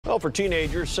Well, for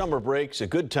teenagers, summer break's a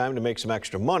good time to make some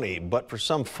extra money, but for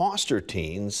some foster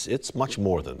teens, it's much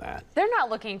more than that. They're not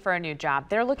looking for a new job.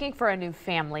 They're looking for a new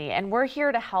family, and we're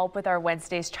here to help with our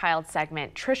Wednesday's Child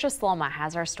segment. Trisha Sloma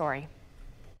has our story.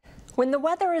 When the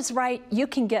weather is right, you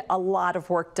can get a lot of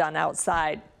work done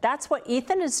outside. That's what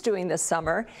Ethan is doing this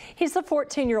summer. He's a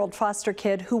 14-year-old foster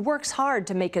kid who works hard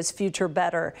to make his future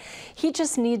better. He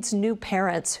just needs new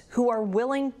parents who are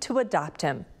willing to adopt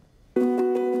him.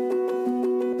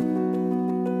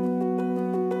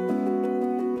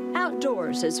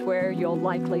 Outdoors is where you'll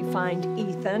likely find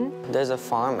Ethan. There's a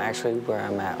farm actually where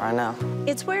I'm at right now.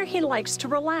 It's where he likes to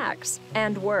relax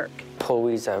and work. Pull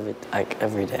weeds every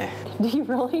day. Do you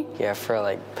really? Yeah,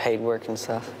 for paid work and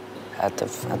stuff at the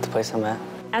place I'm at.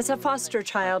 As a foster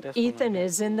child, Ethan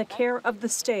is in the care of the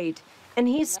state, and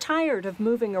he's tired of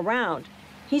moving around.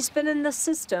 He's been in the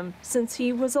system since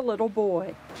he was a little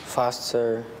boy.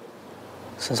 Foster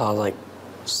since I was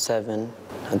 7,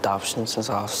 adoption since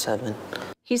I was 7.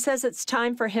 He says it's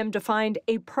time for him to find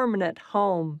a permanent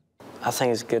home. I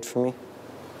think it's good for me.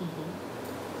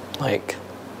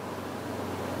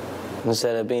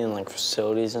 Instead of being in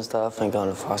facilities and stuff and going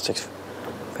to foster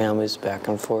families back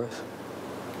and forth,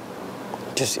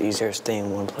 just easier to stay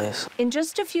in one place. In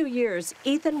just a few years,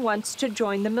 Ethan wants to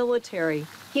join the military.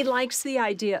 He likes the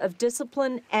idea of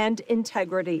discipline and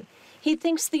integrity. He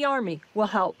thinks the Army will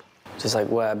help. Just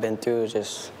what I've been through,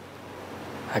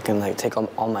 I can take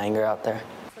all my anger out there.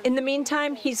 In the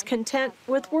meantime, he's content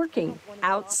with working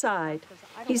outside.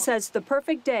 He says the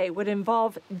perfect day would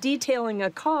involve detailing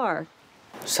a car.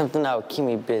 Something that would keep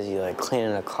me busy, like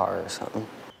cleaning a car or something.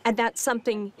 And that's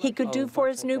something he could do for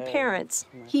his new parents.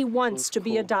 He wants to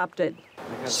be adopted.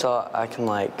 So I can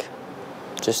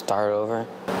just start over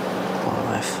my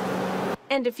life.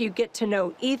 And if you get to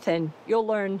know Ethan, you'll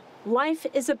learn life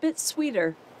is a bit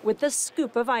sweeter with a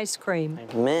scoop of ice cream.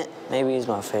 Mint maybe is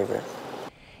my favorite.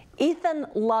 Ethan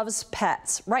loves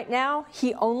pets. Right now,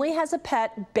 he only has a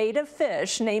pet betta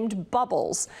fish named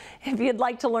Bubbles. If you'd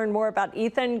like to learn more about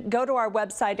Ethan, go to our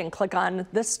website and click on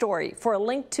this story for a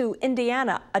link to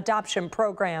Indiana Adoption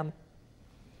Program.